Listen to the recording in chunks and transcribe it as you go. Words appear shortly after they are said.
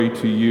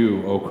To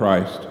you, O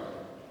Christ.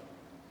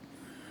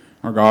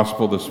 Our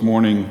gospel this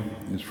morning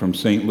is from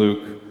St.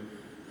 Luke,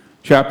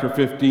 chapter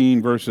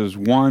 15, verses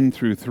 1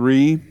 through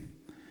 3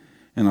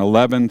 and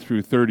 11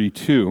 through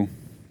 32.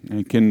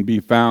 And it can be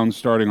found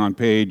starting on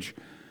page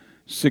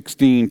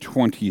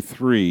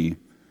 1623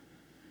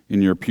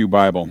 in your Pew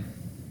Bible.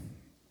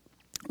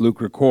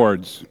 Luke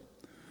records,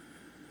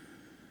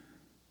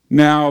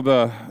 "Now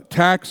the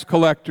tax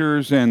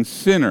collectors and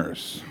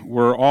sinners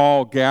were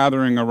all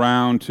gathering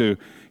around to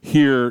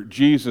hear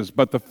Jesus,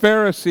 but the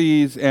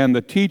Pharisees and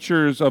the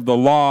teachers of the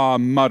law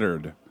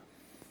muttered,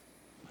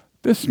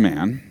 'This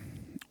man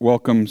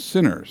welcomes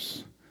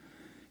sinners,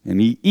 and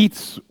he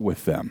eats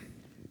with them.'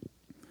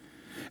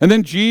 And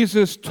then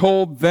Jesus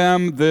told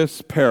them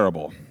this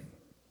parable.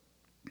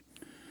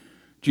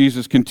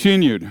 Jesus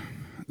continued,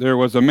 'There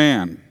was a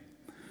man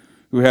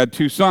who had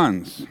 2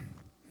 sons.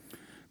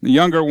 The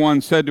younger one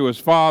said to his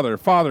father,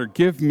 'Father,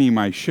 give me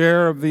my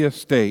share of the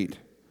estate.'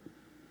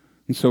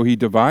 And so he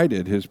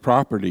divided his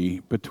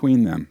property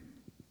between them.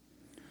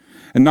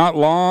 And not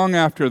long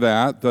after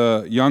that,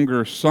 the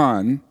younger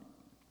son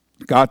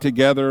got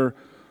together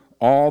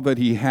all that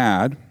he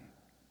had,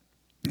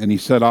 and he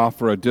set off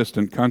for a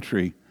distant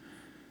country.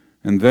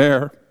 And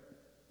there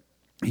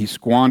he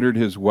squandered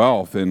his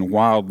wealth in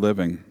wild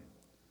living.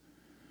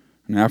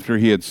 And after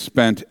he had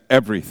spent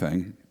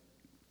everything,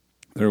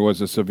 there was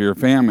a severe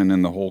famine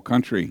in the whole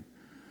country,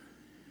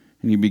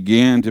 and he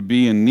began to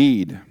be in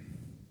need.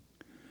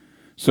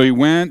 So he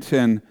went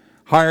and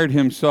hired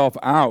himself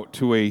out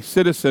to a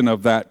citizen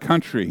of that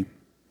country,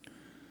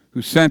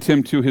 who sent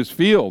him to his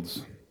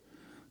fields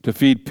to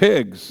feed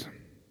pigs.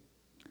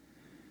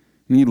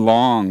 And he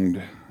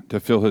longed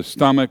to fill his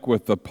stomach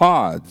with the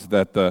pods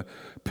that the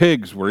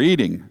pigs were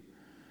eating,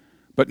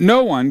 but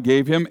no one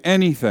gave him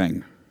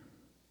anything.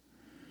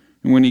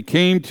 And when he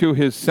came to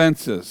his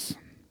senses,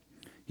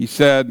 he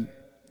said,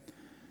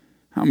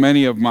 'How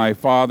many of my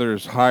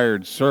father's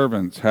hired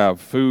servants have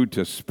food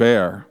to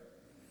spare?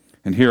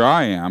 And here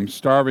I am,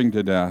 starving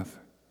to death.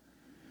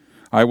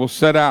 I will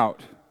set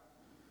out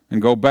and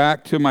go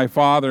back to my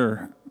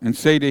father and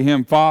say to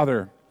him,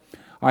 Father,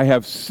 I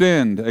have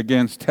sinned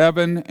against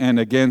heaven and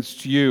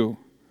against you.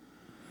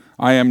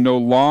 I am no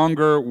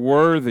longer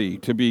worthy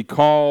to be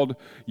called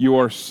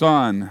your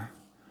son.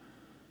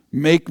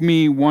 Make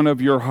me one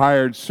of your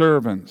hired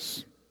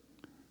servants.'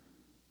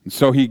 And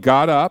so he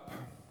got up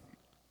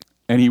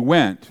and he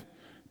went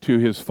to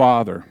his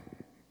father.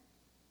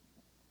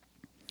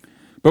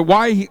 But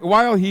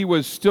while he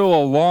was still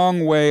a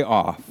long way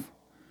off,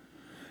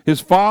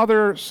 his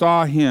father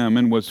saw him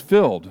and was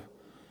filled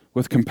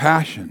with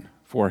compassion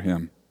for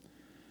him.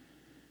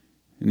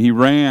 And he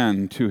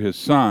ran to his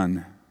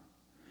son,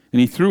 and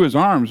he threw his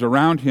arms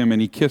around him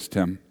and he kissed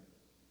him.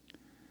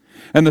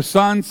 And the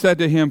son said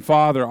to him,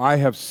 'Father, I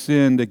have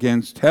sinned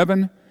against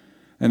heaven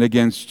and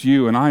against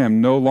you, and I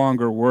am no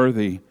longer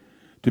worthy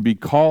to be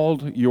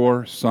called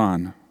your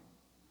son.'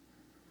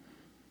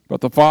 But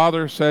the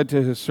father said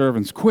to his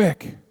servants,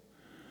 'Quick,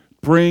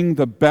 bring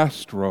the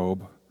best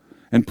robe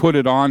and put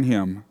it on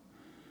him,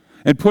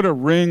 and put a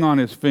ring on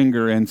his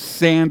finger and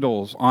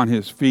sandals on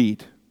his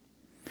feet.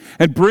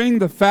 And bring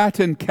the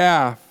fattened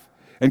calf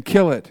and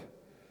kill it.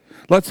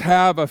 Let's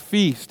have a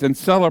feast and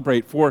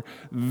celebrate, for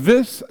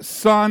this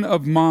son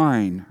of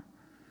mine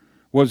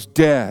was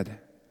dead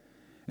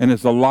and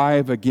is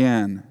alive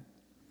again.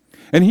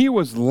 And he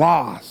was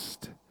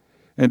lost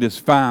and is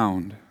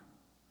found.'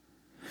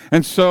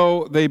 And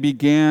so they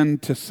began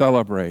to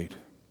celebrate.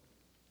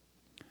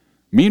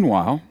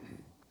 Meanwhile,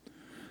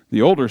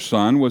 the older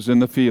son was in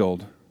the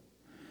field.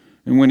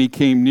 And when he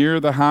came near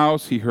the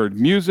house, he heard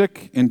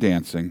music and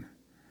dancing.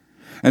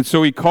 And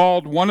so he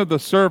called one of the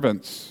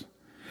servants,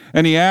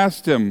 and he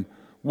asked him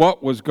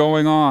what was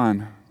going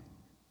on.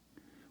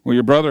 'Well,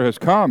 your brother has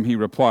come,' he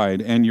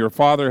replied, 'and your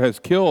father has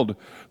killed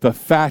the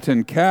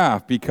fattened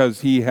calf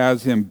because he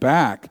has him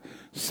back,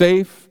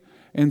 safe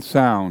and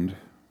sound.'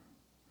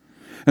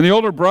 And the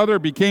older brother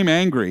became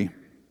angry,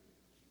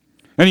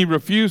 and he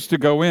refused to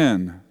go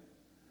in.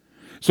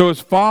 So his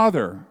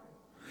father,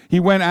 he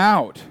went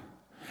out,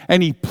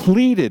 and he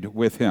pleaded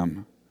with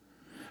him.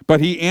 But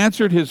he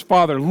answered his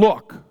father,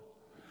 'Look,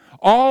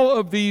 all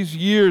of these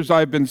years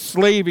I've been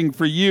slaving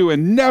for you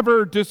and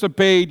never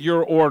disobeyed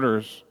your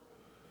orders.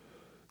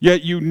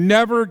 Yet you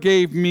never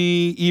gave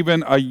me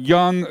even a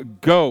young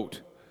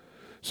goat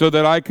so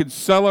that I could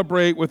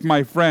celebrate with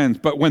my friends.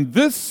 But when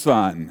this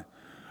son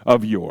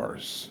of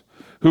yours,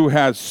 who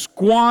has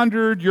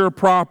squandered your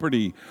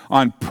property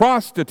on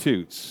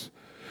prostitutes,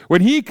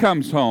 when he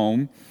comes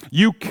home,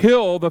 you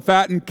kill the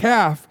fattened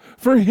calf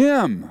for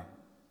him.'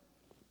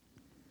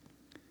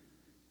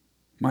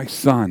 'My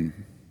son,'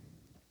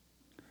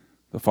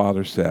 the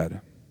father said,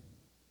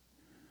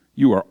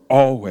 'you are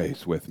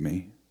always with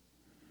me,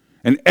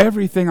 and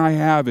everything I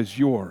have is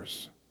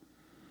yours.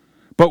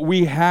 But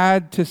we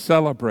had to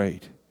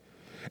celebrate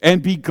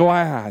and be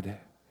glad,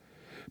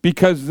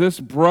 because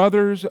this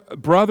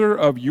brother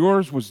of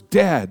yours was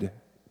dead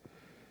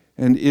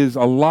and is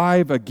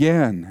alive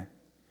again.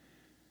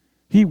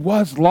 He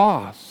was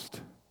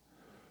lost,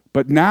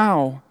 but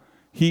now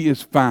he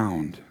is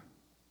found.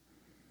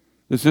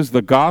 This is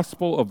the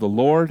gospel of the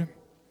Lord.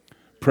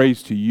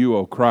 Praise to you,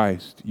 O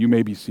Christ. You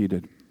may be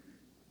seated.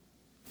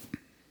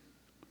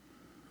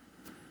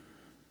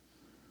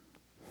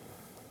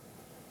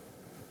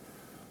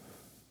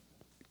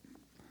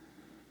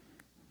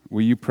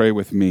 Will you pray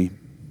with me?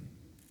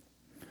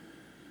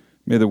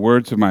 May the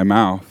words of my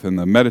mouth and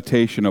the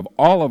meditation of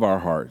all of our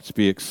hearts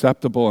be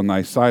acceptable in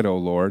thy sight, O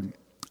Lord,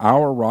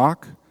 our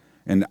rock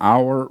and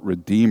our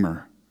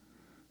Redeemer.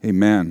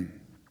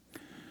 Amen.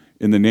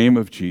 In the name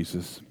of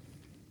Jesus.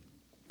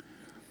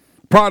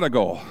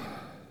 Prodigal.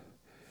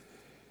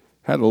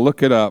 Had to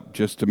look it up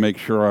just to make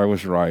sure I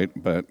was right,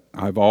 but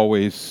I've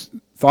always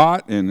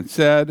thought and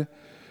said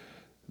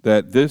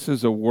that this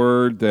is a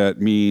word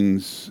that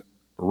means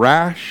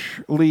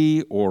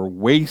rashly or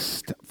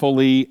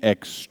wastefully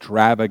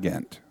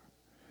extravagant.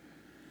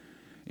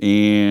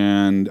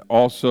 And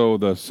also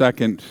the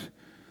second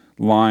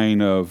line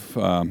of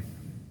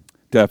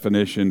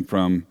definition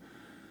from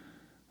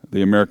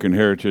the American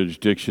Heritage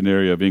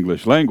Dictionary of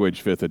English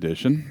Language, 5th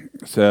edition,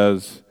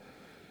 says,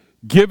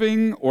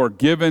 giving or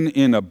given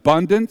in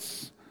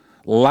abundance,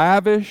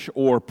 lavish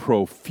or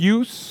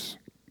profuse,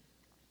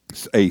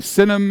 a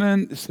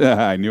synonym,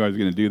 I knew I was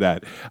going to do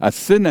that, a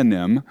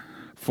synonym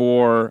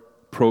for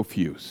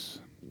profuse.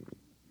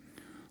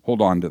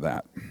 Hold on to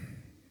that.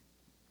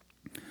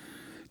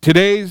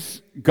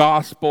 Today's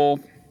gospel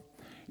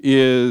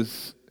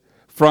is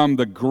from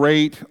the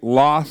great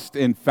lost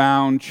and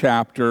found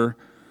chapter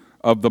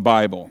of the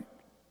Bible.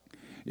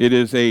 It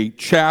is a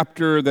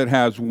chapter that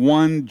has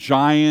one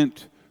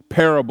giant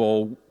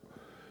parable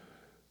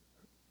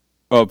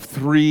of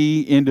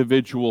three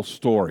individual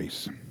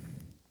stories.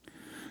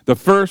 The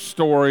first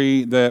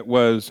story that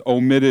was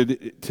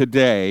omitted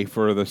today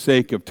for the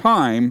sake of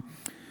time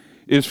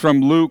is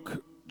from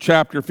Luke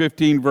chapter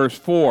 15, verse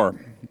 4.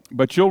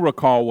 But you'll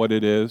recall what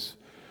it is.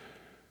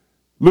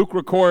 Luke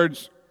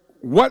records,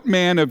 what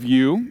man of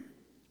you,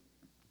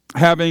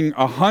 having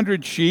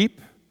 100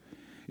 sheep,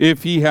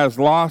 if he has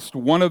lost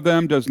one of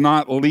them, does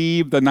not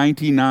leave the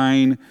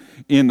 99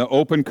 in the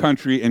open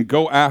country and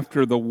go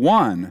after the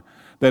one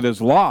that is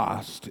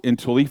lost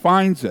until he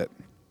finds it?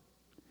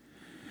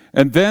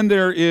 And then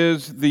there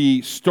is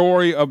the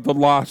story of the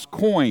lost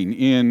coin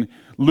in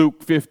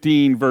Luke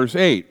 15, verse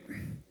 8.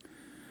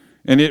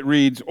 And it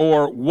reads,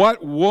 or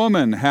what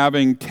woman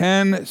having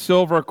 10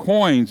 silver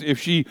coins, if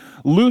she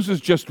loses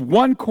just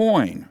one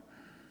coin,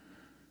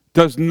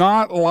 does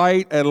not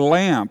light a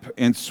lamp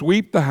and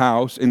sweep the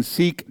house and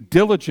seek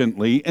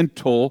diligently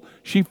until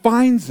she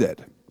finds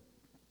it?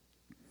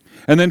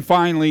 And then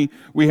finally,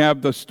 we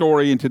have the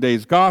story in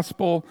today's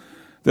gospel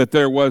that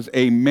there was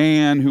a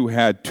man who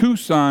had 2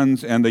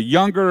 sons, and the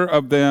younger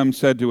of them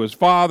said to his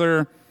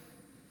father,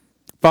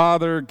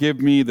 Father,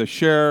 give me the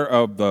share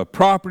of the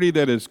property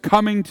that is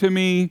coming to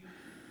me.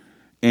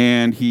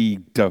 And he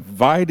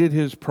divided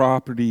his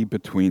property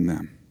between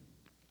them.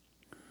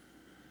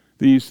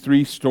 These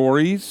 3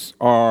 stories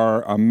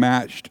are a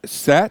matched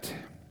set,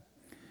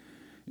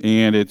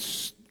 and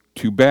it's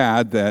too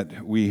bad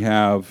that we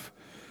have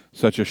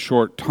such a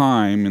short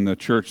time in the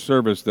church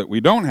service that we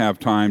don't have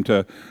time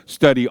to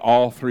study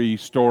all 3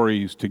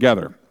 stories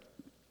together.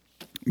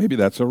 Maybe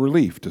that's a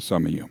relief to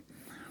some of you.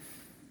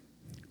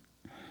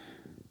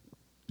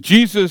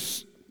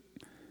 Jesus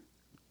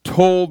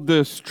told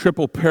this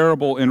triple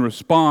parable in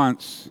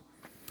response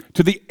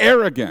to the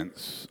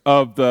arrogance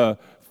of the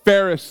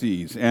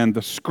Pharisees and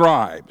the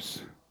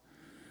scribes.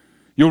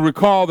 You'll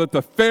recall that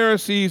the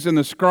Pharisees and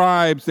the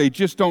scribes, they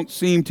just don't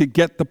seem to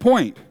get the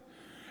point.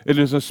 It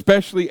is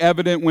especially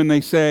evident when they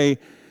say,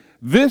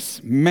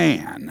 this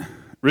man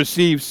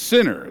receives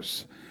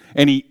sinners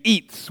and he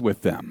eats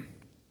with them.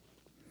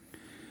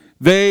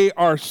 They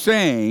are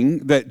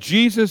saying that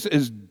Jesus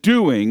is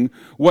doing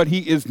what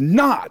he is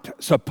not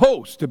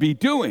supposed to be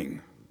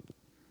doing.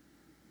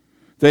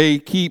 They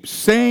keep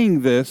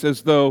saying this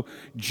as though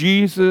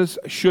Jesus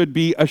should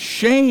be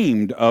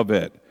ashamed of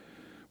it,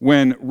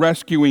 when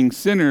rescuing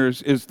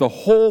sinners is the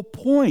whole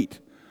point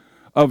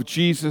of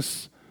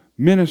Jesus'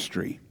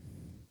 ministry.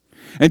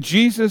 And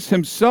Jesus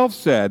himself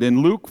said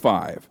in Luke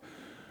 5,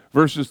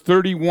 verses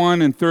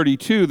 31 and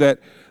 32, that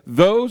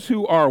those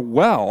who are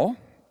well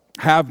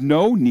have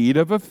no need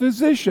of a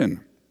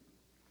physician,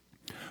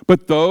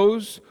 but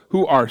those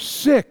who are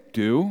sick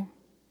do.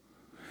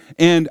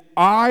 And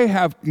I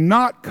have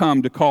not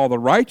come to call the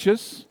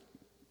righteous,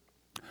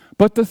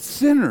 but the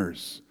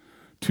sinners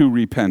to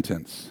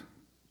repentance.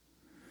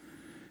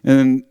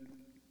 And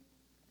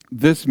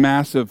this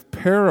massive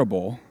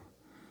parable,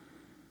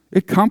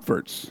 it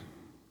comforts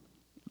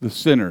the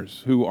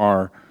sinners who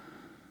are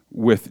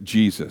with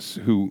Jesus,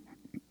 who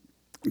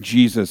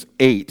Jesus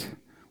ate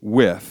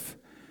with.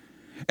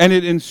 And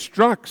it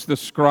instructs the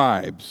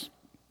scribes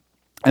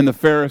and the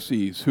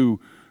Pharisees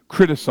who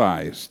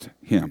criticized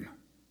him.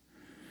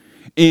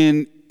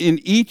 In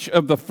each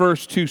of the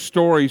first 2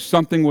 stories,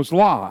 something was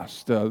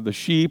lost, the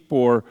sheep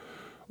or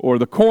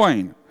the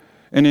coin.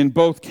 And in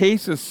both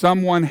cases,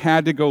 someone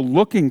had to go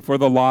looking for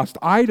the lost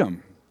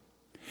item.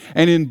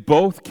 And in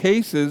both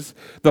cases,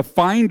 the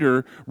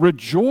finder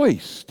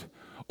rejoiced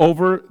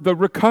over the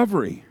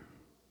recovery.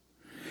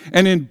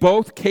 And in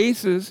both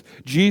cases,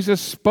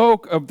 Jesus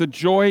spoke of the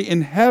joy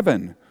in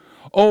heaven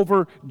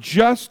over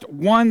just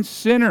one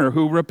sinner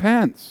who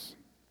repents.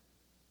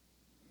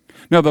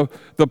 Now,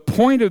 the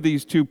point of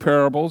these two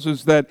parables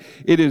is that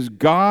it is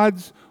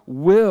God's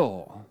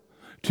will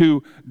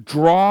to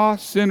draw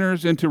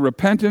sinners into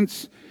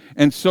repentance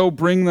and so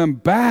bring them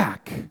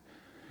back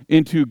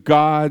into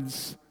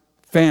God's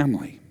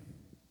family.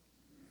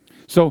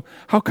 So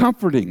how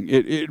comforting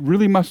it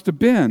really must have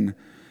been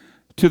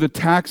to the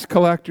tax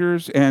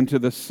collectors and to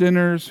the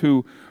sinners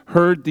who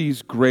heard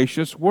these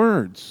gracious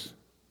words.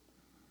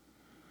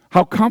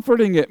 How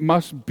comforting it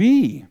must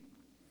be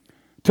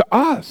to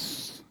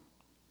us.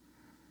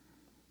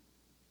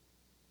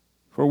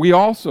 For we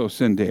also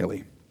sin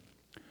daily,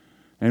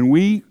 and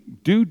we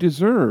do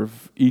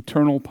deserve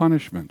eternal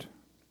punishment.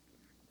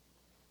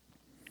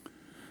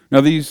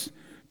 Now, these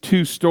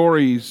two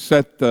stories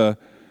set the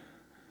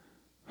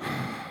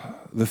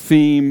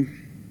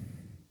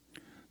theme,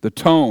 the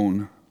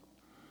tone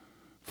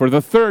for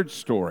the third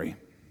story.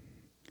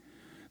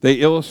 They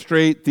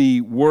illustrate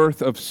the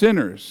worth of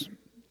sinners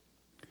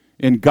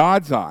in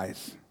God's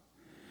eyes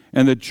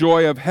and the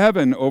joy of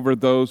heaven over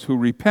those who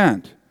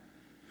repent.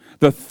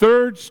 The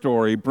third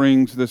story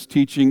brings this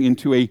teaching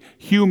into a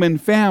human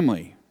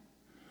family,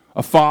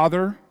 a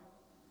father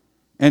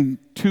and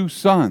two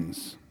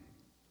sons.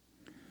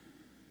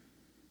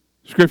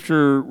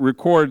 Scripture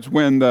records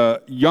when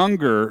the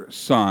younger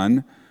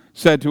son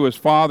said to his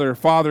father,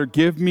 "Father,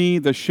 give me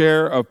the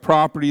share of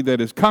property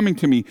that is coming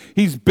to me."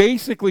 He's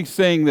basically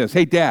saying this: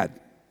 "Hey, Dad,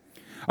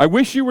 I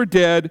wish you were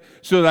dead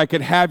so that I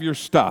could have your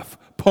stuff.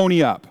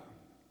 Pony up."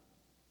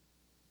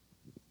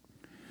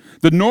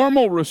 The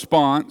normal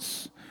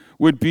response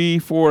would be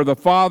for the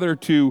father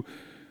to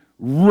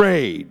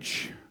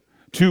rage,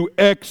 to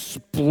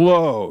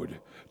explode,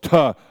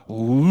 to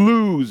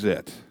lose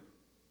it,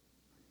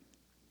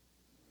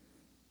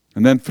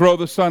 and then throw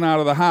the son out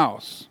of the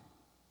house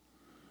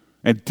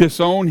and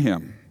disown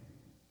him.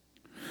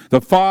 The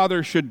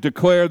father should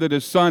declare that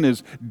his son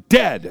is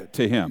dead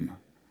to him.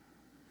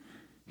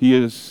 He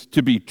is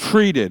to be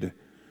treated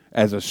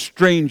as a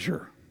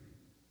stranger.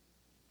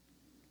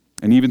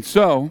 And even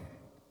so,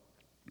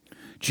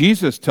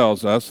 Jesus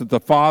tells us that the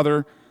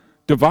father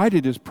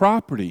divided his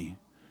property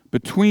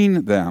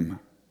between them.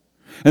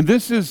 And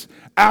this is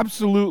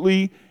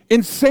absolutely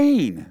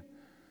insane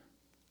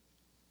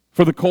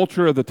for the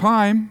culture of the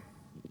time.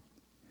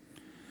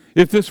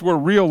 If this were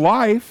real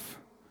life,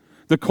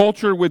 the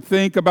culture would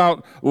think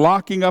about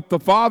locking up the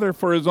father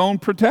for his own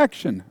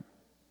protection.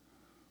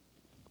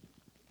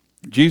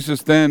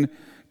 Jesus then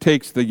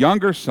takes the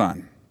younger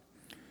son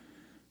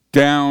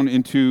down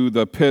into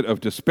the pit of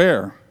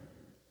despair.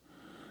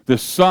 The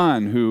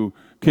son who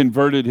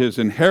converted his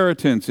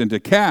inheritance into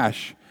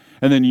cash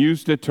and then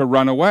used it to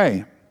run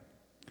away.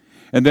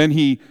 And then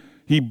he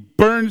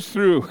burns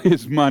through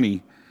his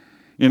money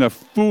in a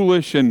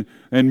foolish and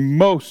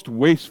most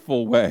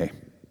wasteful way.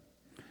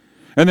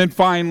 And then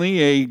finally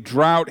a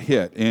drought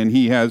hit, and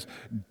he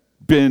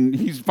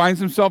finds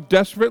himself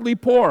desperately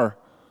poor,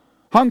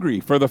 hungry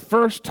for the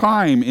first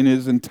time in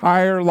his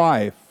entire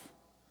life.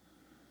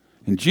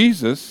 And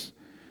Jesus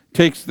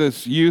takes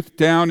this youth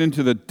down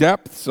into the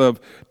depths of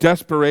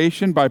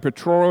desperation by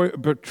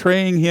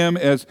portraying him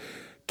as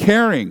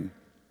caring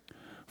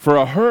for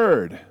a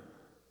herd,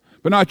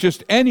 but not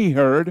just any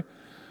herd,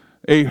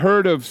 a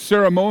herd of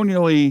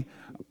ceremonially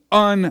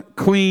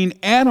unclean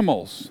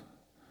animals,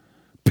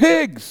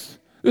 pigs.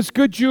 This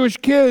good Jewish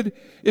kid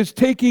is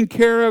taking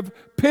care of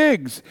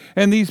pigs,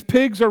 and these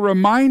pigs are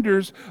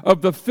reminders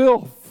of the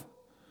filth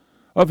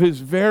of his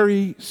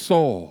very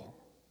soul.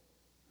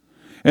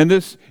 And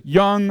this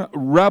young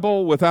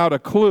rebel without a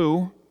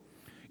clue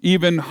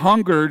even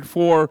hungered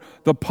for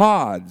the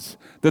pods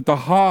that the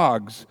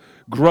hogs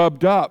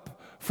grubbed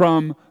up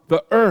from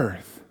the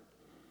earth.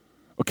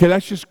 Okay,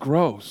 that's just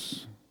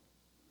gross.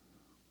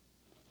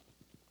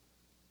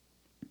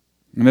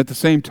 And at the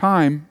same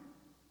time,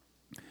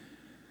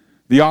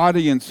 the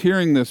audience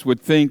hearing this would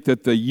think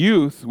that the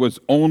youth was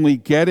only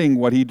getting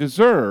what he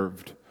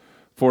deserved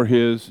for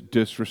his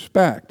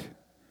disrespect.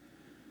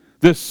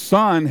 This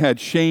son had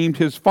shamed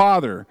his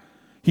father.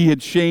 He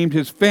had shamed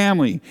his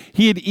family.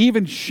 He had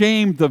even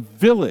shamed the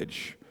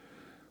village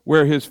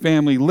where his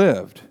family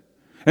lived.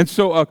 And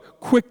so a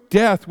quick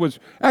death was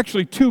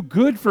actually too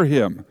good for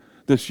him,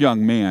 this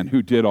young man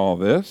who did all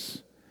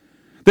this.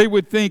 They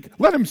would think,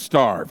 let him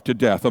starve to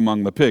death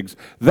among the pigs.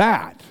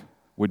 That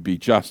would be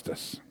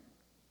justice.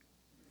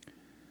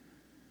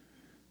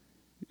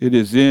 It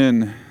is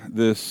in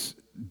this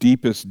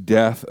deepest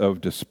death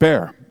of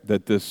despair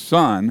that this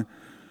son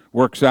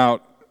works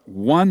out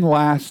one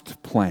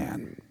last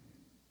plan.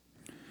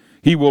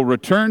 He will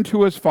return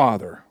to his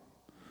father,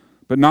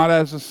 but not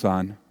as a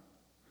son.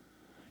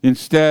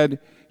 Instead,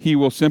 he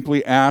will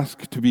simply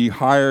ask to be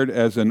hired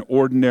as an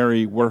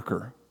ordinary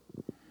worker.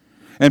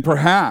 And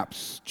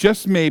perhaps,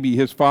 just maybe,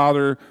 his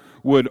father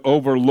would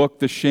overlook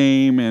the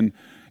shame and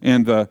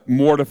and the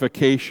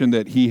mortification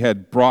that he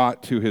had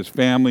brought to his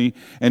family,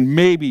 and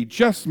maybe,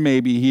 just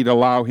maybe, he'd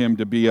allow him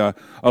to be a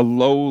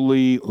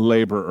lowly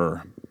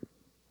laborer.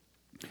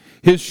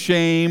 His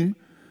shame,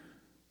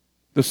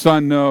 the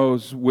son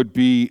knows, would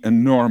be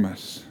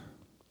enormous,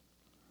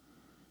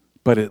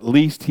 but at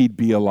least he'd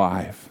be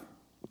alive.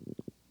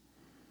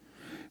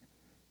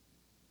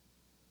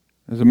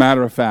 As a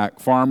matter of fact,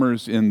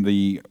 farmers in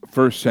the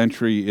first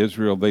century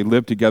Israel, they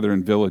lived together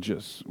in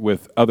villages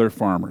with other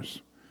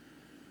farmers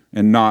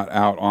and not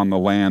out on the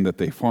land that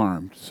they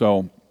farmed.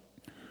 So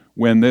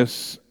when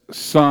this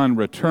son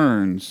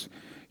returns,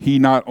 he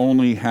not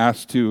only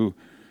has to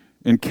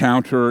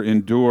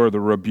endure the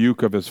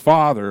rebuke of his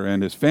father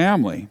and his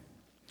family,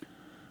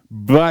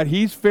 but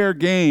he's fair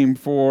game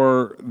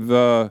for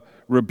the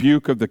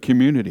rebuke of the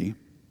community.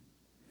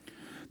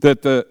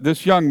 That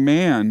this young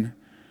man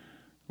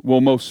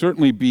will most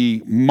certainly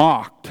be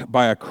mocked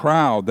by a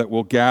crowd that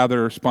will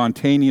gather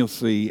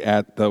spontaneously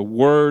at the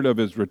word of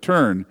his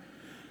return.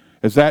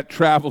 As that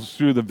travels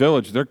through the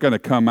village, they're going to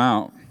come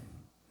out.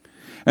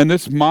 And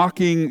this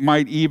mocking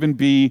might even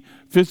be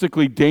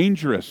physically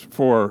dangerous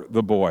for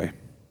the boy.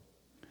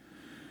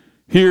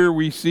 Here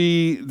we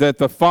see that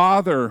the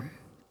father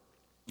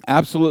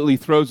absolutely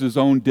throws his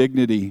own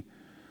dignity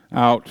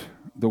out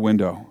the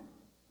window.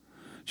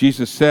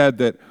 Jesus said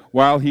that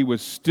while he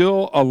was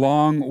still a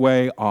long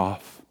way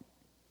off,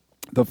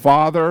 the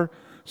father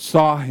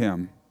saw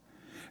him,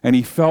 and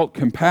he felt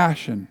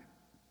compassion,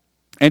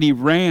 and he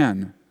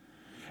ran,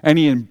 and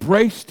he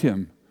embraced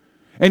him,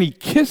 and he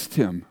kissed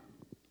him.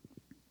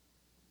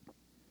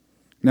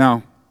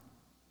 Now,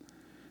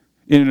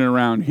 in and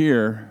around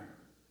here,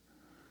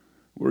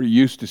 we're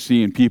used to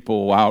seeing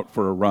people out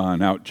for a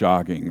run, out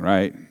jogging,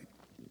 right?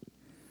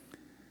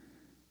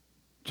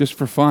 Just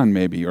for fun,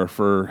 maybe, or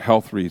for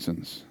health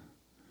reasons.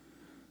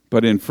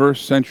 But in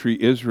first century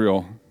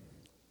Israel,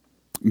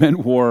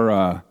 men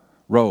wore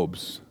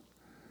robes,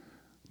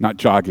 not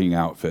jogging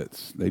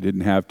outfits. They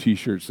didn't have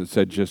T-shirts that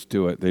said, "Just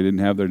do it." They didn't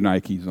have their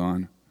Nikes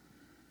on.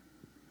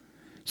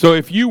 So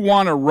if you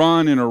want to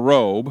run in a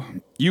robe,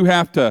 you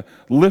have to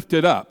lift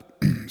it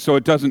up so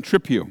it doesn't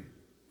trip you.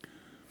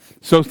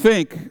 So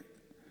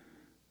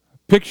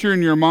picture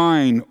in your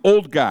mind,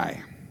 old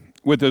guy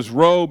with his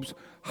robes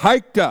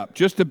hiked up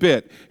just a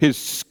bit. His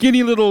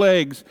skinny little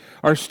legs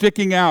are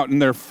sticking out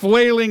and they're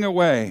flailing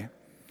away.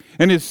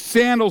 And his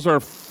sandals are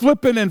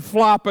flipping and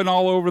flopping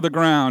all over the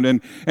ground.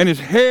 And his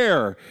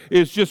hair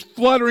is just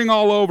fluttering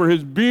all over.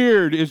 His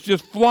beard is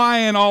just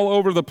flying all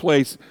over the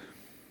place.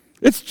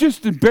 It's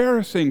just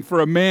embarrassing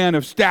for a man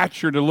of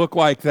stature to look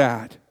like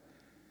that.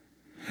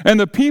 And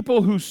the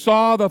people who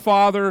saw the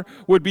father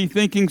would be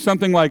thinking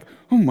something like,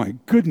 "Oh my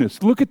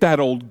goodness, look at that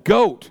old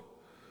goat.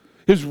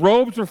 His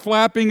robes are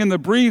flapping in the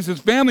breeze. His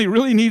family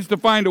really needs to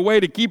find a way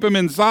to keep him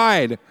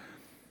inside,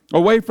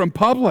 away from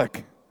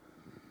public."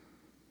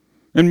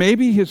 And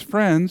maybe his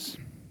friends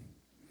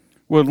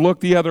would look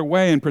the other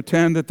way and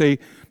pretend that they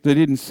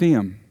didn't see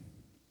him.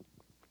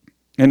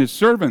 And his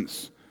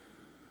servants,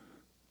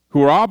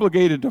 who are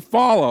obligated to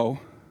follow,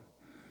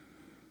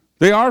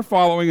 they are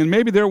following, and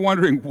maybe they're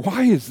wondering,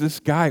 why is this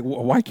guy,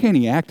 why can't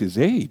he act his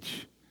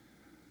age?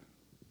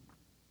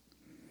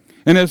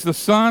 And as the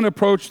son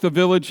approached the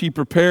village, he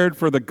prepared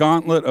for the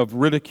gauntlet of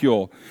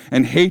ridicule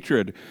and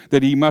hatred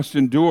that he must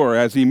endure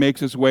as he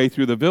makes his way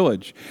through the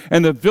village.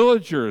 And the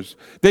villagers,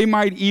 they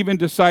might even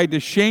decide to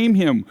shame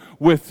him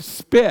with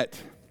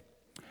spit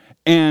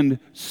and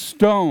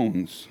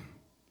stones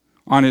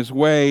on his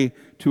way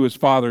to his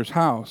father's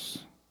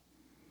house.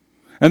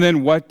 And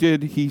then what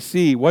did he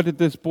see? What did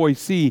this boy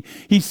see?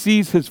 He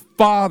sees his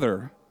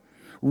father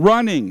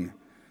running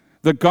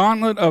the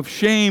gauntlet of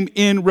shame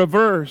in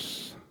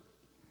reverse,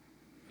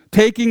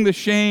 taking the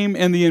shame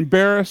and the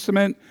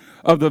embarrassment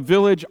of the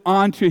village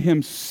onto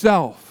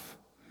himself.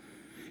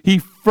 He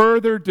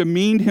further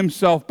demeaned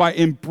himself by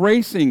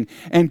embracing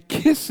and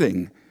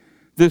kissing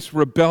this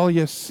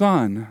rebellious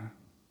son.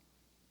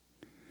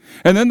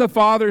 And then the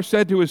father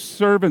said to his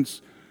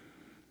servants,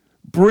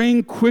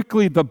 "Bring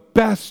quickly the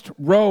best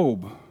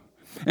robe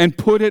and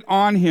put it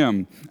on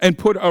him, and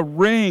put a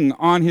ring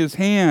on his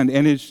hand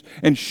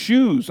and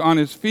shoes on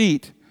his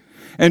feet,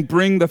 and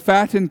bring the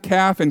fattened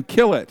calf and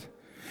kill it.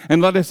 And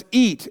let us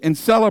eat and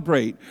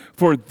celebrate,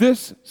 for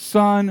this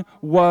son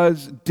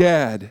was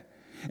dead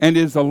and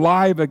is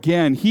alive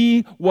again.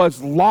 He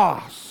was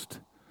lost,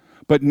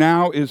 but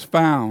now is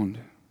found."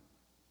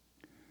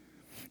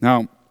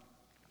 Now,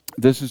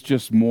 this is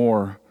just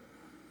more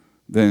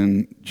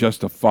than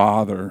just a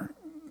father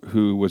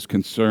who was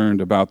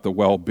concerned about the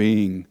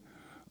well-being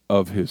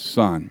of his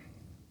son.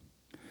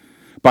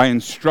 By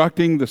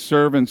instructing the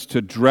servants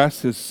to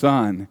dress his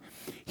son,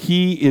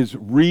 he is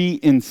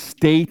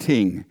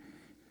reinstating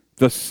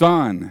the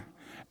son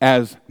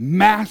as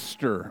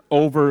master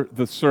over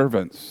the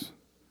servants.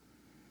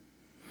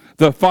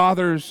 The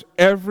father's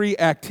every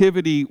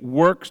activity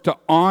works to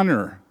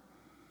honor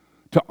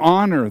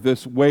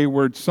this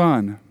wayward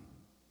son.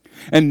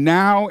 And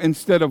now,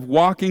 instead of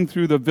walking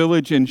through the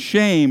village in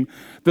shame,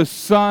 the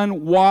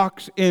son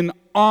walks in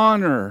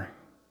honor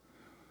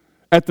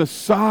at the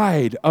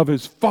side of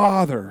his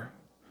father.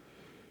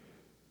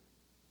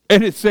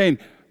 And it's saying,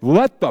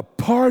 let the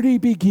party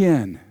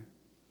begin.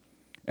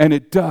 And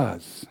it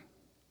does.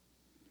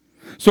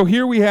 So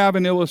here we have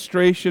an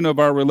illustration of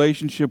our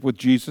relationship with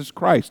Jesus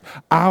Christ,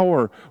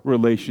 our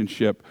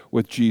relationship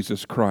with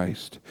Jesus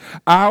Christ.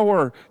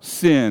 Our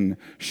sin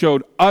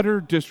showed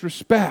utter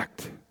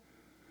disrespect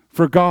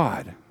for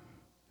God.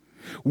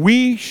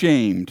 We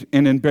shamed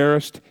and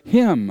embarrassed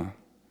him.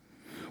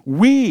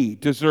 We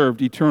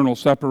deserved eternal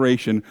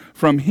separation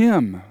from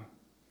him.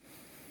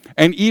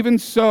 And even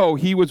so,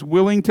 he was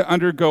willing to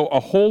undergo a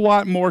whole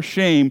lot more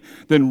shame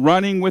than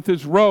running with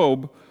his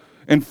robe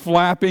and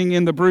flapping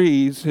in the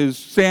breeze, his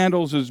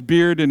sandals, his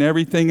beard, and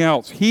everything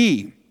else.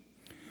 He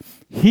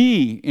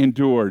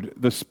endured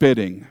the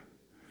spitting.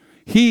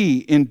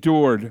 He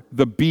endured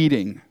the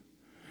beating.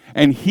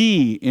 And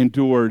he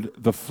endured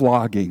the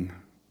flogging.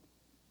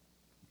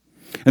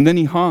 And then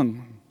he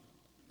hung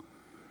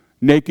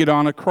naked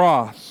on a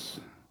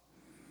cross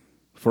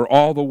for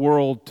all the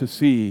world to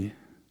see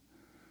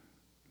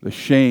the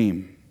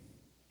shame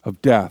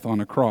of death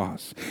on a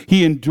cross.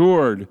 He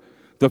endured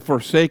the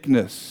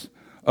forsakenness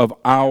of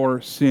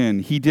our sin.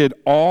 He did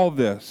all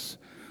this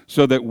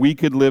so that we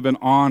could live in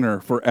honor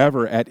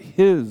forever at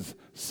his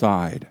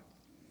side.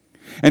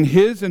 And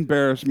his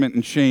embarrassment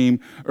and shame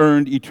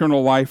earned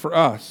eternal life for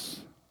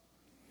us.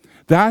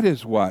 That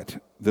is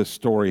what this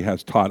story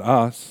has taught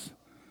us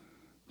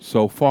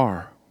so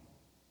far.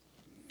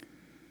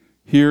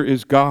 Here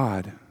is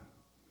God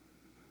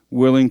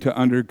willing to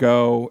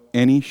undergo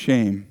any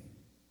shame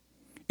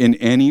in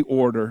any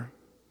order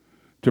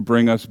to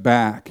bring us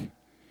back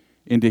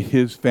into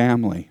his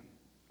family.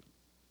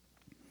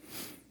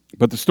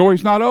 But the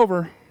story's not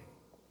over.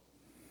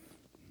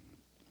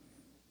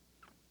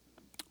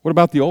 What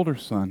about the older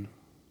son?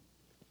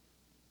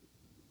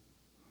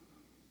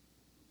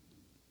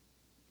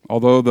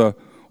 Although the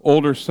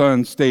older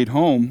son stayed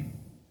home,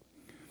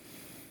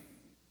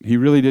 he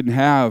really didn't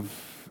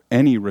have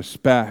any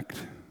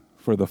respect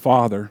for the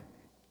father.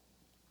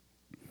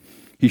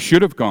 He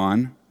should have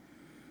gone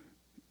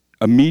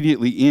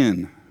immediately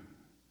in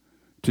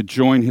to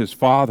join his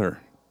father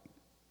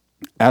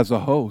as a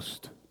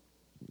host.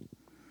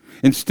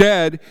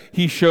 Instead,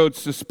 he showed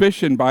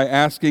suspicion by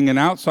asking an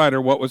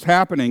outsider what was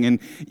happening. And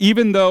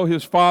even though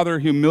his father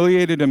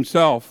humiliated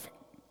himself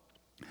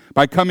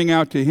by coming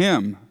out to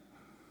him,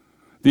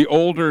 the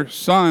older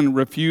son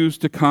refused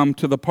to come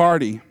to the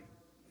party.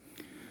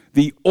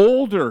 The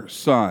older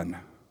son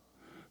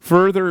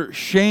further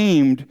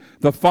shamed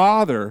the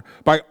father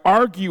by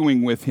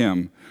arguing with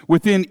him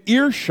within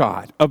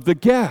earshot of the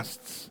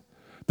guests,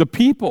 the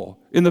people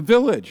in the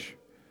village.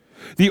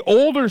 The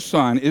older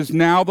son is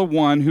now the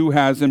one who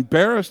has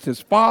embarrassed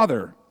his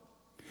father.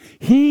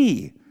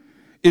 He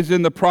is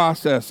in the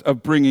process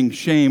of bringing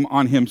shame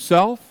on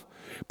himself,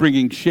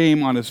 bringing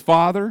shame on his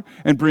father,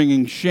 and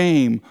bringing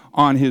shame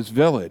on his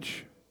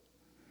village.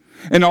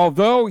 And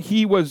although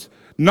he was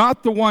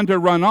not the one to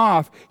run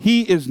off,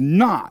 he is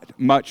not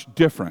much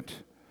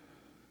different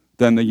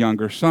than the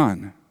younger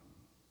son.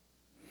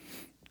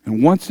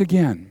 And once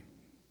again,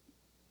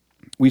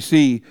 we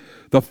see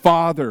the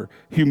father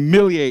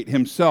humiliate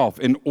himself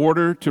in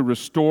order to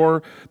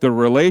restore the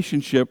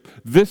relationship,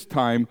 this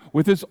time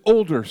with his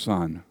older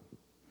son.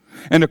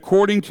 And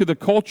according to the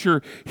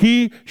culture,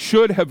 he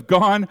should have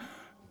gone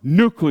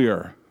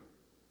nuclear.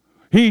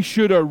 He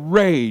should have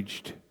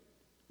raged.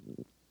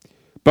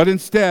 But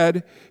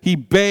instead, he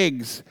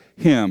begs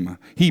him.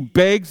 He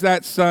begs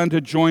that son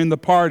to join the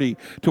party,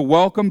 to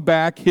welcome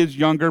back his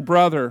younger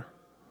brother.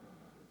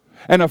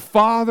 And a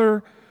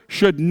father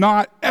should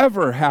not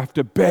ever have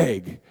to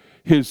beg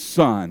his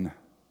son.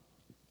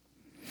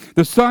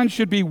 The son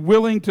should be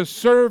willing to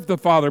serve the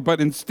father, but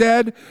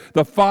instead,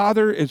 the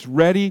father is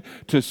ready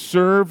to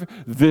serve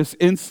this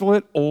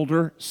insolent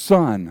older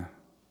son.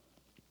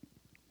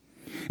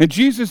 And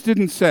Jesus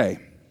didn't say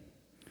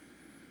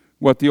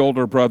what the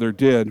older brother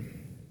did.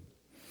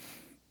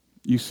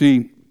 You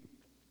see,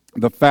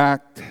 the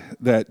fact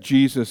that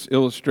Jesus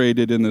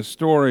illustrated in this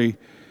story,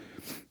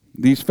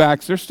 these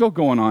facts, they're still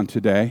going on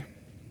today.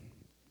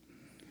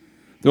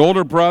 The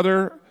older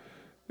brother,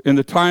 in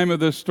the time of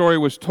this story,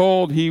 was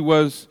told he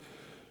was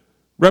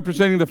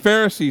representing the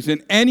Pharisees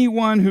and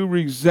anyone who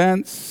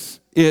resents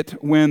it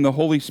when the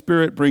Holy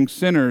Spirit brings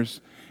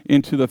sinners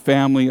into the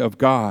family of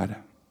God.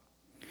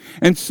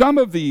 And some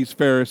of these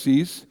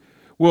Pharisees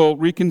will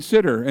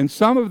reconsider, and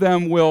some of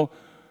them will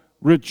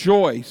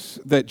rejoice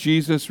that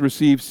Jesus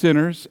receives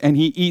sinners and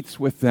he eats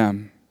with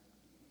them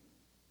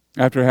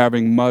after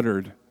having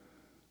muttered,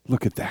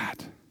 "Look at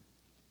that."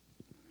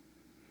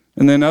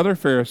 And then other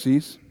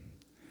Pharisees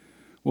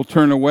will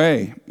turn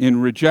away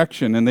in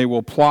rejection and they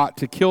will plot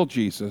to kill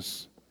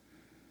Jesus.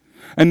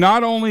 And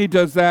not only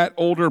does that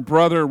older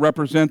brother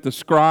represent the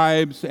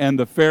scribes and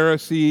the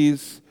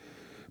Pharisees,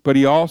 but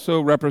he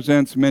also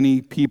represents many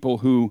people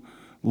who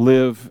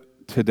live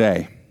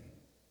today.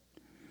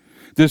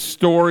 This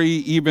story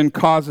even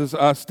causes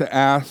us to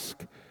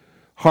ask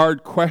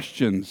hard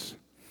questions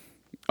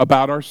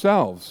about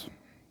ourselves.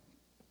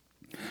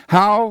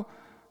 How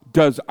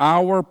does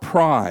our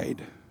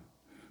pride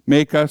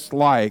make us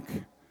like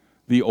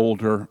the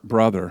older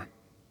brother?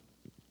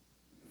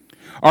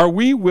 Are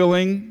we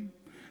willing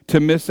to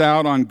miss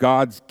out on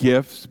God's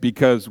gifts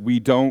because we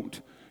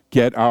don't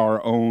get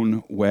our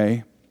own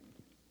way?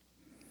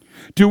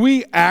 Do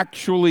we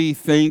actually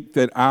think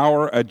that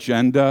our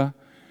agenda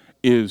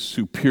is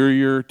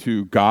superior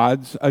to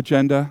God's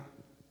agenda?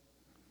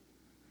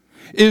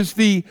 Is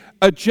the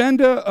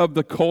agenda of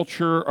the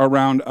culture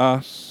around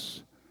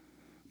us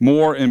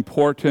more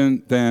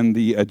important than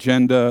the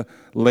agenda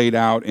laid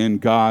out in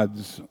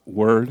God's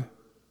Word?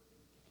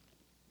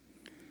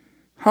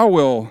 How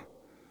will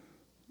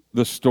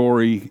the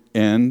story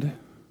end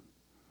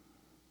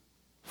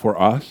for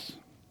us?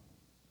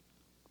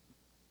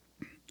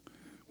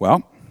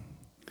 Well,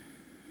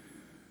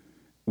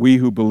 we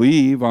who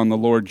believe on the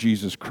Lord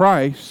Jesus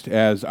Christ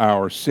as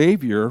our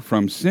Savior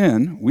from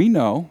sin, we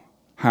know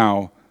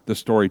how the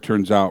story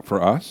turns out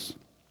for us.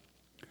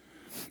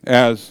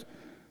 As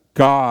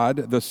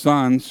God, the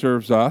Son,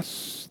 serves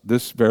us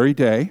this very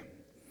day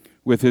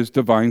with his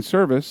divine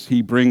service,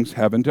 he brings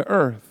heaven to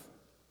earth.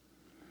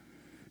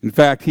 In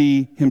fact,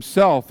 he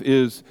himself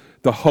is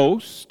the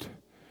host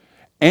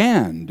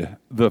and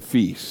the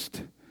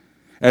feast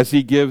as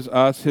he gives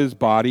us his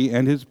body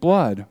and his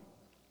blood.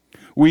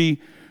 We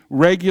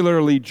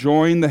regularly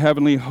join the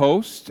heavenly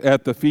host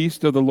at the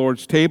feast of the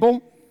Lord's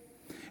table,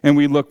 and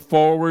we look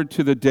forward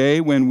to the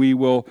day when we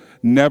will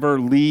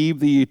never leave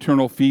the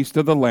eternal feast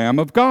of the Lamb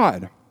of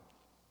God.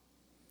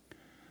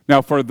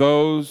 Now, for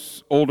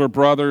those older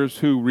brothers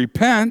who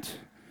repent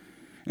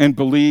and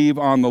believe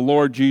on the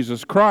Lord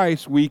Jesus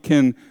Christ, we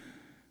can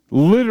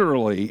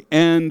literally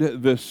end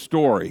this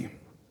story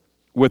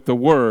with the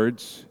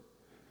words,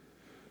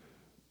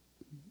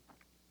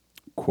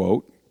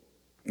 quote,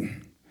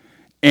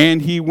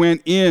 "And he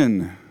went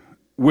in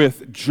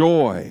with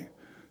joy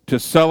to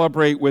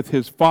celebrate with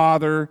his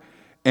father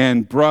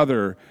and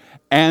brother,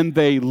 and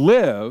they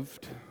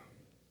lived,"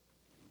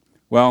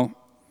 well,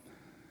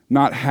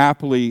 not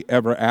happily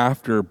ever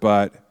after,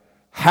 but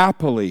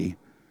happily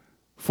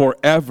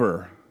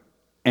forever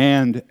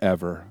and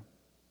ever.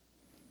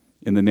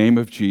 In the name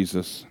of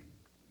Jesus,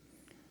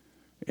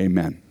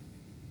 amen.